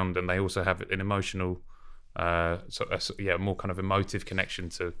have sound, and they also have an emotional, more kind of emotive connection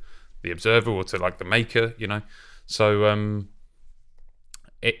to the observer or to the maker. So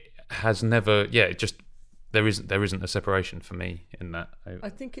it has never. It just there isn't a separation for me in that. I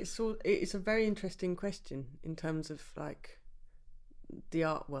think it's a very interesting question in terms of the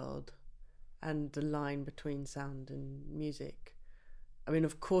art world and the line between sound and music. I mean,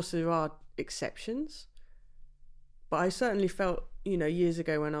 of course there are exceptions, but I certainly felt, years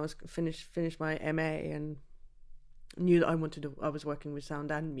ago when I was finished my MA and knew that I was working with sound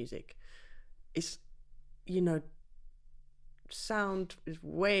and music. It's, sound is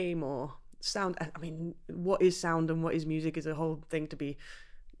way more sound. I mean, what is sound and what is music is a whole thing to be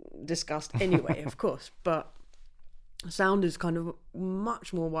discussed anyway, of course, but sound is kind of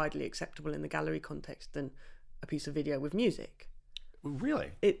much more widely acceptable in the gallery context than a piece of video with music.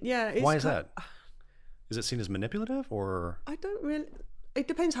 Really? Why is that? Is it seen as manipulative, or? I don't really. It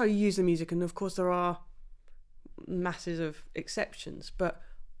depends how you use the music, and of course there are masses of exceptions. But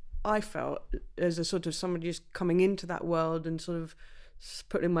I felt, as a sort of somebody just coming into that world and sort of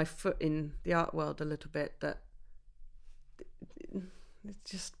putting my foot in the art world a little bit, that it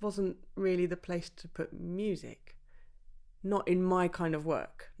just wasn't really the place to put music. Not in my kind of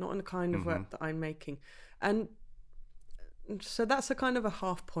work, not in the kind of work that I'm making. And so that's a kind of a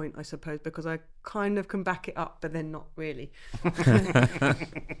half point, I suppose, because I kind of can back it up, but then not really.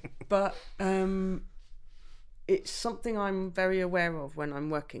 But it's something I'm very aware of when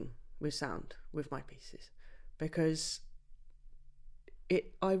I'm working with sound, with my pieces, because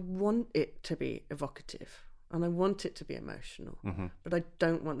I want it to be evocative and I want it to be emotional, but I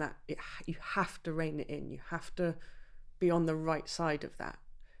don't want that. You have to rein it in. You have to be on the right side of that,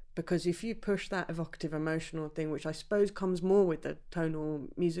 because if you push that evocative emotional thing, which I suppose comes more with the tonal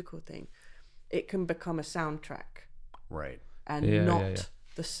musical thing, it can become a soundtrack, right, and not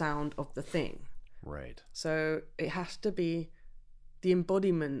the sound of the thing, right. So it has to be the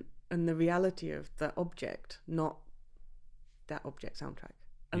embodiment and the reality of the object, not that object soundtrack.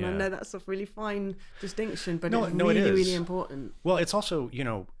 And I know that's a really fine distinction, but it's really, really important. Well, it's also,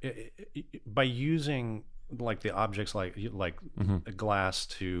 by using the objects like a glass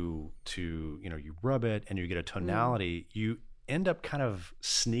to you rub it and you get a tonality, you end up kind of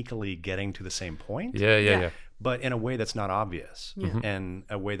sneakily getting to the same point. Yeah. But in a way that's not obvious, and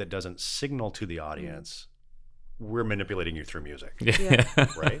a way that doesn't signal to the audience, we're manipulating you through music. Yeah.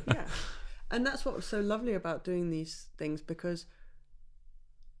 Right? Yeah. And that's what's so lovely about doing these things, because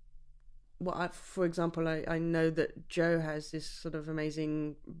for example, I know that Joe has this sort of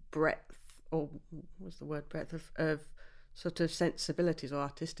amazing breadth, or what's the word, breadth of sort of sensibilities or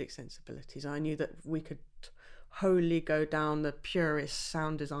artistic sensibilities. I knew that we could wholly go down the purist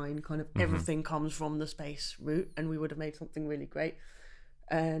sound design kind of everything comes from the space route, and we would have made something really great.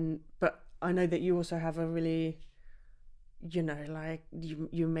 But I know that you also have a really, like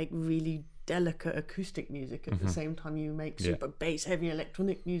you make really delicate acoustic music at the same time you make super bass heavy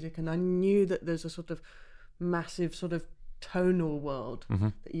electronic music, and I knew that there's a sort of massive sort of tonal world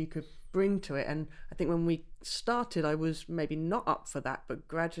that you could bring to it. And I think when we started, I was maybe not up for that, but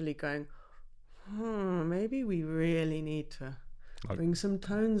gradually going, maybe we really need to bring some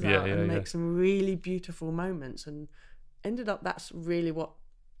tones out and make some really beautiful moments. And ended up, that's really what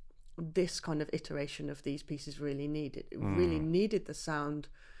this kind of iteration of these pieces really needed. It really needed the sound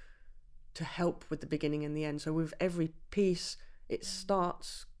to help with the beginning and the end. So with every piece, it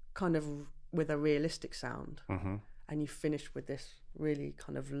starts kind of with a realistic sound, and you finish with this really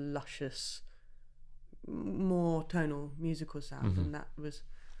kind of luscious, more tonal musical sound, and that was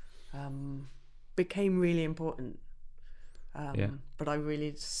became really important. But I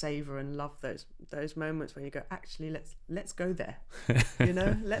really savor and love those moments when you go, actually, let's go there.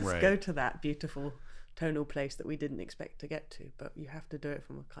 Let's go to that beautiful tonal place that we didn't expect to get to. But you have to do it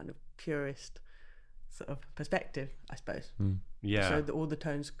from a kind of purist sort of perspective, I suppose. Yeah. So that all the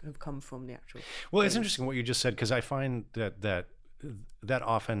tones have come from the actual. Well, it's interesting what you just said, because I find that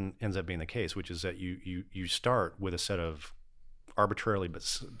often ends up being the case, which is that you start with a set of arbitrarily but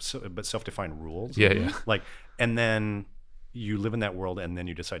self-defined rules. Like, and then you live in that world, and then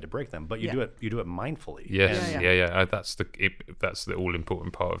you decide to break them, but you do it mindfully. That's the all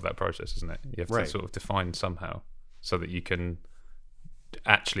important part of that process, isn't it? You have to sort of define somehow so that you can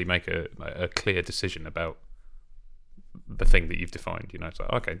actually make a clear decision about the thing that you've defined. It's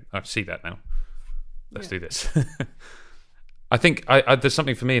like, okay, I see that now, let's do this. I think there's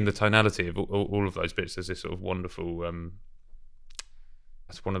something for me in the tonality of all of those bits. There's this sort of wonderful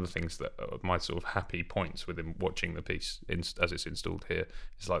that's one of the things that are my sort of happy points within watching the piece as it's installed here.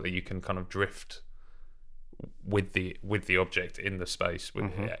 It's like that you can kind of drift with the object in the space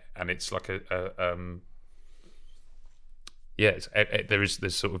with it, and it's like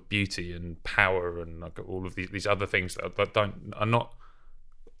there's sort of beauty and power and like all of these other things that are not.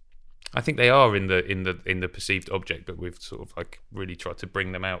 I think they are in the perceived object, but we've sort of like really tried to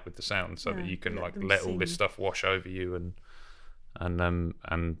bring them out with the sound so that you can let all this stuff wash over you and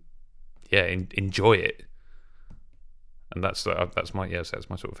enjoy it. And that's my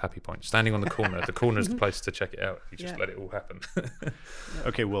sort of happy point. Standing on the corner. The corner is the place to check it out. You just let it all happen.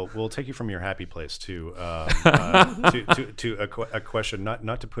 Okay, well, we'll take you from your happy place to a question.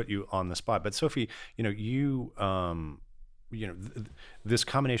 Not to put you on the spot, but Sophie, this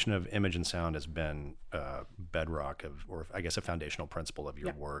combination of image and sound has been bedrock or I guess a foundational principle of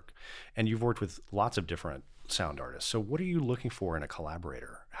your work, and you've worked with lots of different sound artists. So what are you looking for in a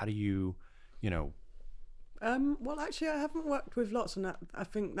collaborator? How do you? Well, actually, I haven't worked with lots, and I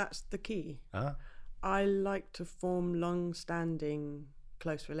think that's the key. I like to form long-standing,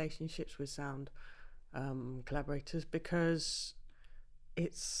 close relationships with sound collaborators, because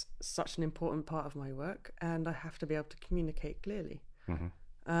it's such an important part of my work, and I have to be able to communicate clearly.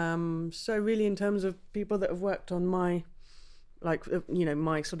 So really, in terms of people that have worked on my,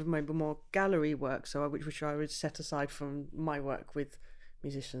 my sort of maybe more gallery work, which I would set aside from my work with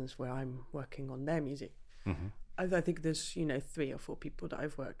musicians where I'm working on their music. I think there's 3 or 4 people that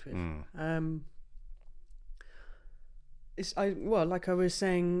I've worked with. Like I was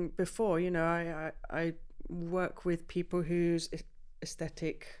saying before, I work with people whose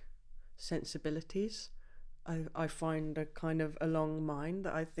aesthetic sensibilities I find are kind of along mine,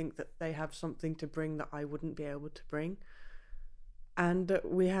 that I think that they have something to bring that I wouldn't be able to bring, and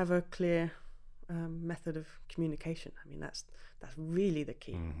that we have a clear method of communication. I mean, that's really the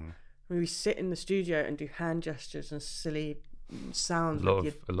key. When we sit in the studio and do hand gestures and silly sounds, a lot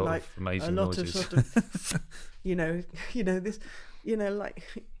of amazing noises. Of sort of, this,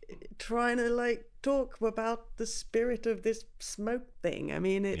 trying to talk about the spirit of this smoke thing. I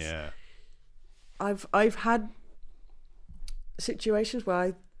mean, it's. Yeah. I've had situations where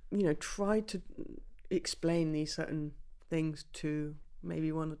I, tried to explain these certain things to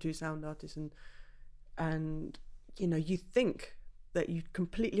maybe 1 or 2 sound artists, and you think that you're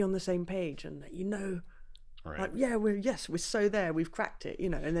completely on the same page, and that right. we're so there, we've cracked it,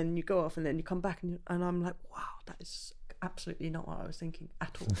 and then you go off, and then you come back, and I'm like, wow, that is absolutely not what I was thinking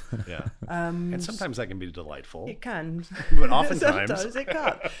at all. Yeah. And sometimes that can be delightful. It can, But oftentimes sometimes it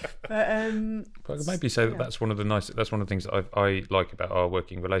can't. But But I could maybe say that that's one of the things that I like about our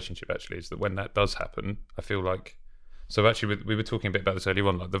working relationship, actually, is that when that does happen, I feel like, so actually we were talking a bit about this earlier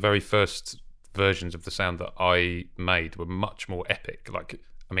on, like the very first versions of the sound that I made were much more epic. Like,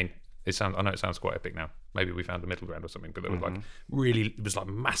 I mean, I know it sounds quite epic now. Maybe we found a middle ground or something, but it was like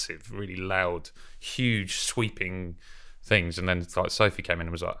massive, really loud, huge, sweeping things. And then like Sophie came in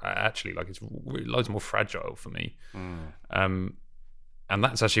and was like, actually, like it's loads more fragile for me. And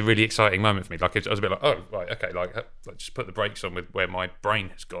that's actually a really exciting moment for me. Like I was a bit like, oh right, okay, like just put the brakes on with where my brain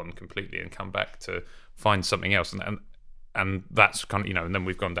has gone completely and come back to find something else. And that's kind of, and then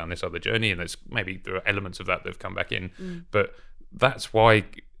we've gone down this other journey, and there are elements of that have come back in. But that's why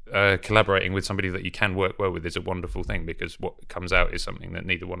collaborating with somebody that you can work well with is a wonderful thing, because what comes out is something that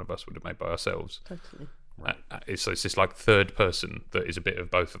neither one of us would have made by ourselves. totally. It's this like third person that is a bit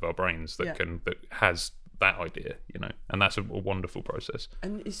of both of our brains that has that idea, and that's a wonderful process.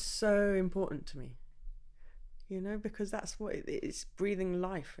 And it's so important to me, because that's what it's breathing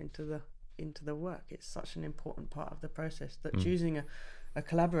life into the work. It's such an important part of the process that choosing a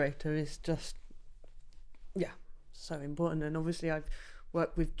collaborator is just so important. And obviously I've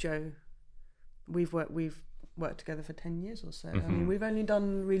worked with Joe. We've worked together for 10 years or so. I mean, we've only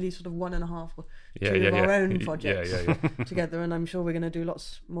done really sort of 1.5 or 2 of our own projects together, and I'm sure we're going to do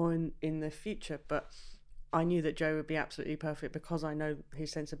lots more in the future. But I knew that Joe would be absolutely perfect because I know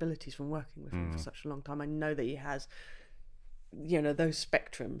his sensibilities from working with him for such a long time. I know that he has, those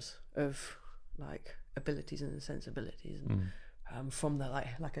spectrums of like abilities and sensibilities, and from the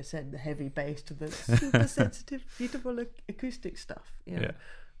like I said, the heavy bass to the super sensitive, beautiful acoustic stuff.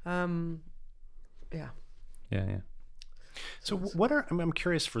 So I'm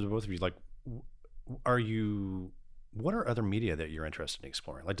curious for the both of you, like, what are other media that you're interested in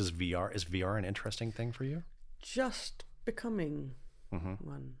exploring? Like, is VR an interesting thing for you? Just becoming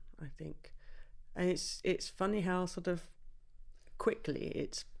one, I think. And it's funny how sort of quickly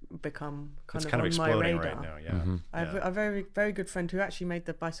it's become kind of on exploding my radar. Right now. Yeah. I have a very, very good friend who actually made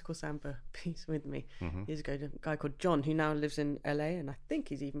the Bicycle Samba piece with me years ago, a guy called John, who now lives in LA, and I think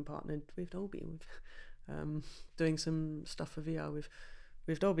he's even partnered with Dolby, doing some stuff for VR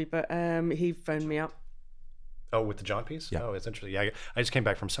with Dolby. But he phoned me up. Oh, with the Jaunt piece? Yeah. Oh, it's interesting. Yeah, I just came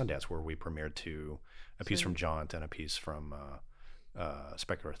back from Sundance, where we premiered a piece from Jaunt and a piece from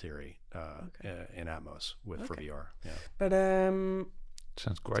Specular Theory in Atmos for VR. Yeah. But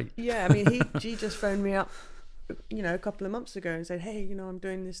sounds great. Yeah, I mean, he just phoned me up, a couple of months ago and said, hey, I'm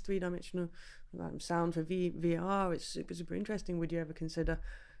doing this 3-dimensional sound for VR. It's super, super interesting. Would you ever consider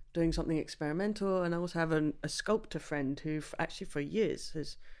doing something experimental? And I also have a sculptor friend who actually for years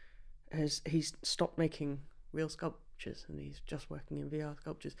he's stopped making real sculptures and he's just working in VR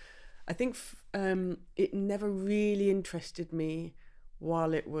sculptures. I think it never really interested me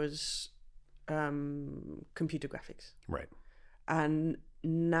while it was computer graphics. Right. And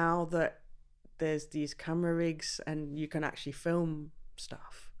now that there's these camera rigs and you can actually film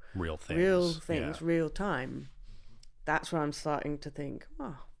stuff, real things, real time, that's where I'm starting to think,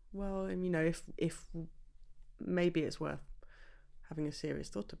 if maybe it's worth having a serious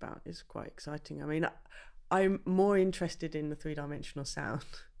thought about. It's quite exciting. I mean, I'm more interested in the 3-dimensional sound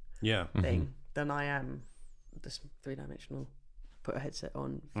thing than I am this 3-dimensional put a headset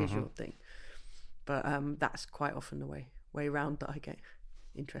on visual thing. But that's quite often the way round that I get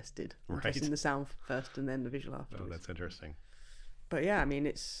interested in the sound first and then the visual afterwards. Oh, that's interesting. But yeah, I mean,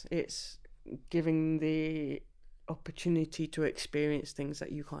 it's giving the opportunity to experience things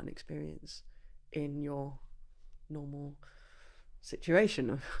that you can't experience in your normal situation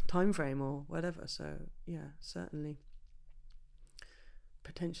or time frame or whatever. So yeah, certainly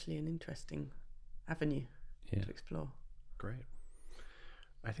potentially an interesting avenue to explore. Great.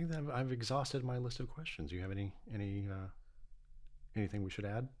 I think that I've exhausted my list of questions. Do you have anything we should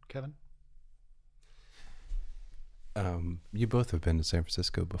add, Kevin? You both have been to San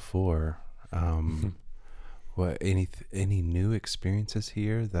Francisco before. What any new experiences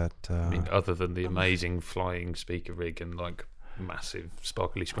here that I mean, other than the amazing flying speaker rig and like massive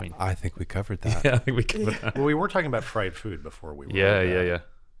sparkly screen? I think we covered that. Yeah, I think we covered that. Well, we were talking about fried food before we were. Yeah.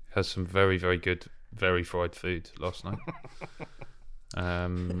 Has some very, very good, very fried food last night. A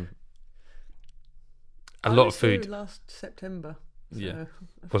lot of food. Last September. So yeah,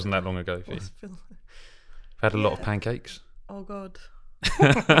 wasn't that long ago for you. Had a lot of pancakes. Oh God.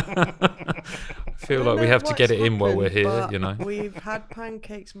 I feel like we have to get it in while we're here, We've had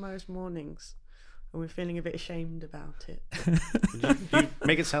pancakes most mornings, and we're feeling a bit ashamed about it. You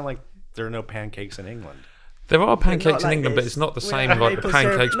make it sound like there are no pancakes in England. There are pancakes in like England, but this. it's not the With same maple like the syrup-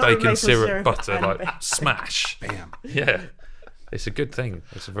 pancakes, not with bacon, maple syrup, syrup butter, and like bacon. smash. Bam. Yeah, it's a good thing.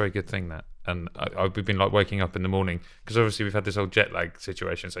 It's a very good thing that. And we've been like waking up in the morning because obviously we've had this whole jet lag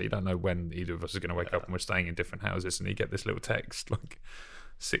situation, so you don't know when either of us is going to wake up, and we're staying in different houses, and you get this little text like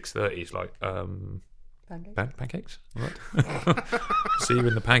 6:30. It's like pancakes. What? See you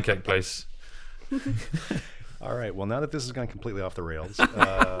in the pancake place. All right. Well, now that this has gone completely off the rails,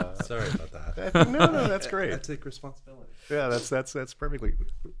 Sorry about that. no, that's great. I take responsibility. Yeah, that's perfectly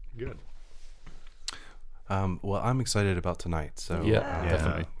good. Well, I'm excited about tonight. So Yeah,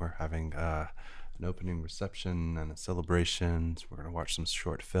 definitely. we're having an opening reception and a celebration. We're going to watch some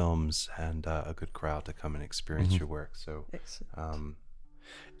short films and a good crowd to come and experience your work. So, Excellent.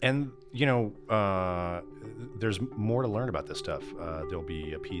 And there's more to learn about this stuff. There'll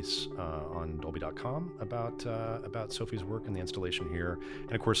be a piece on Dolby.com about Sophie's work and the installation here.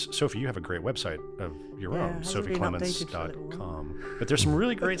 And of course, Sophie, you have a great website of your Yeah, own, it hasn't been updated for a little sophieclements.com. But there's some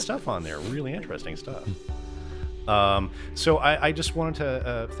really great stuff on there, really interesting stuff. So I just wanted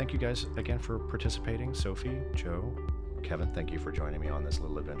to thank you guys again for participating. Sophie, Joe, Kevin, thank you for joining me on this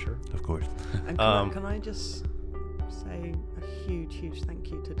little adventure. of course. And can I just say a huge thank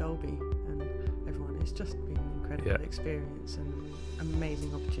you to Dolby and everyone. It's just been an incredible experience and an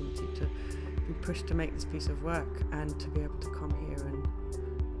amazing opportunity to be pushed to make this piece of work and to be able to come here and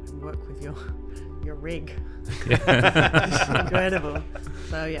work with your rig. It's incredible.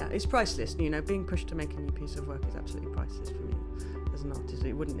 So yeah, it's priceless. You know, being pushed to make a new piece of work is absolutely priceless for me as an artist.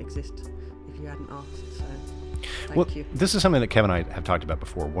 It wouldn't exist if you hadn't asked. So thank you. This is something that Kevin and I have talked about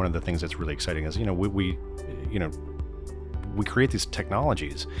before. One of the things that's really exciting is, we create these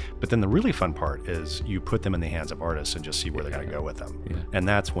technologies, but then the really fun part is you put them in the hands of artists and just see where they're going to go with them. Yeah. And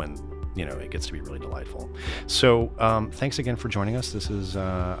that's when, it gets to be really delightful. So thanks again for joining us. This is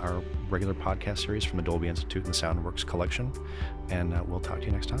our regular podcast series from the Dolby Institute and the Soundworks collection. And we'll talk to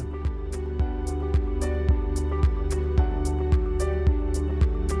you next time.